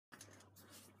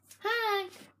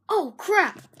Oh,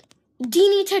 crap.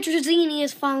 Deanie Tetrazzini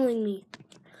is following me.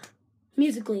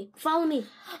 Musically. Follow me.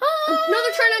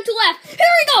 Another try not to laugh. Here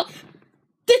we go.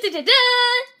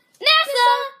 NASA.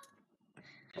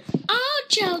 All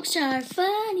jokes are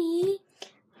funny.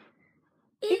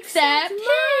 Except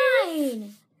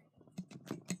mine.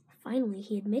 Finally,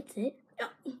 he admits it.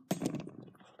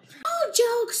 All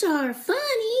jokes are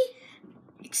funny.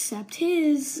 Except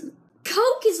his.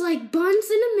 Coke is like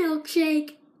buns in a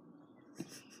milkshake.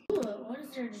 Ooh, what is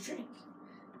there to drink?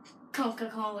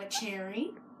 Coca-Cola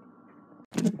cherry.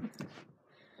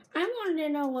 I wanted to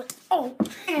know what... Oh,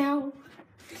 ow.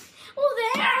 Well,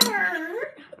 that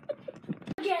hurt.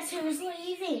 Guess who's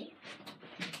leaving?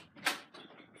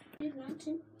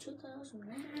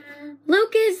 2001.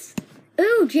 Lucas.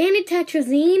 Ooh, Janet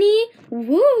Tetrazzini.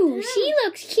 Woo, she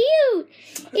looks cute.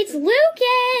 It's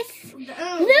Lucas.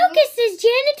 Lucas is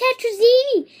Janet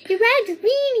Tetrazzini. You're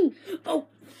Radrini. Oh.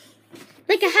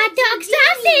 Like a hot dog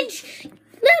sausage.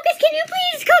 Lucas, can you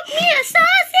please cook me a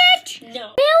sausage?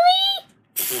 No. Really?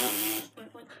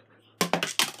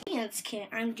 Yes, kid.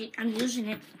 I'm using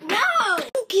it. No.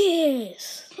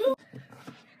 Lucas.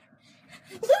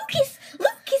 Lucas,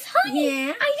 honey.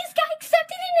 Yeah? I just got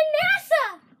accepted into NASA.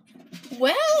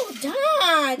 Well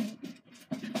done.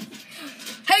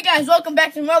 Hey guys, welcome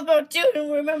back to Meltboat 2,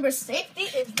 and remember, safety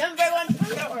is #1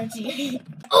 priority.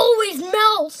 Always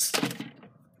melts.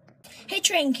 Hey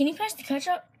Train, can you pass the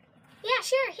ketchup? Yeah,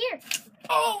 sure, here.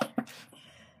 Oh.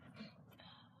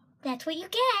 That's what you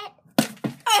get.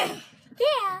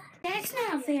 Yeah. That's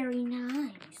not very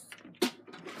nice.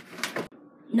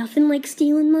 Nothing like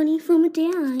stealing money from a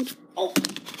dad. Oh.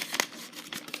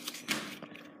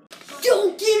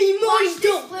 Don't give me money,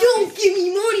 don't give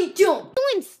me money, don't.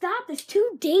 Stop, that's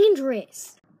too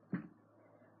dangerous.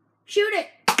 Shoot it.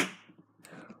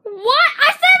 What?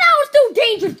 I said that was too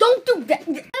dangerous. Don't do that.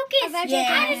 Lucas,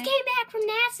 Yeah. I just came back from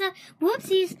NASA.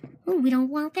 Whoopsies. Oh, we don't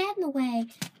want that in the way.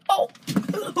 Oh.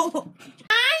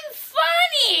 I'm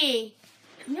funny.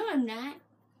 No, I'm not.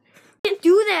 Can't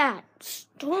do that.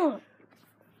 Stop.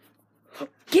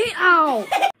 Get out.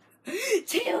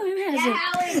 Taylor has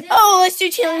it. Oh, let's do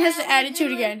Taylor has an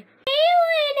attitude again.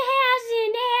 Taylor has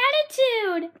an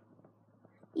attitude.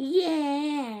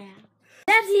 Yeah.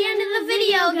 That's the end of the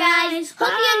video, guys. Hope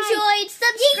you enjoyed.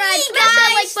 Subscribe, Yee, smash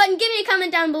that like guys. button. Give me a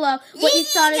comment down below what you Yee,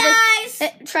 thought of guys.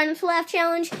 this Try Not to Laugh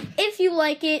challenge. If you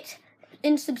like it,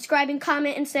 and subscribe and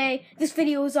comment and say this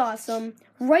video is awesome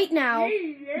right now.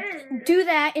 Do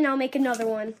that, and I'll make another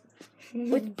one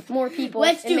with more people.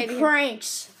 Let's and do maybe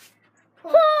pranks.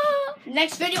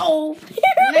 Next video.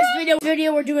 Next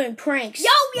video we're doing pranks. Yo,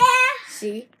 yeah.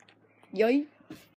 See? Yay.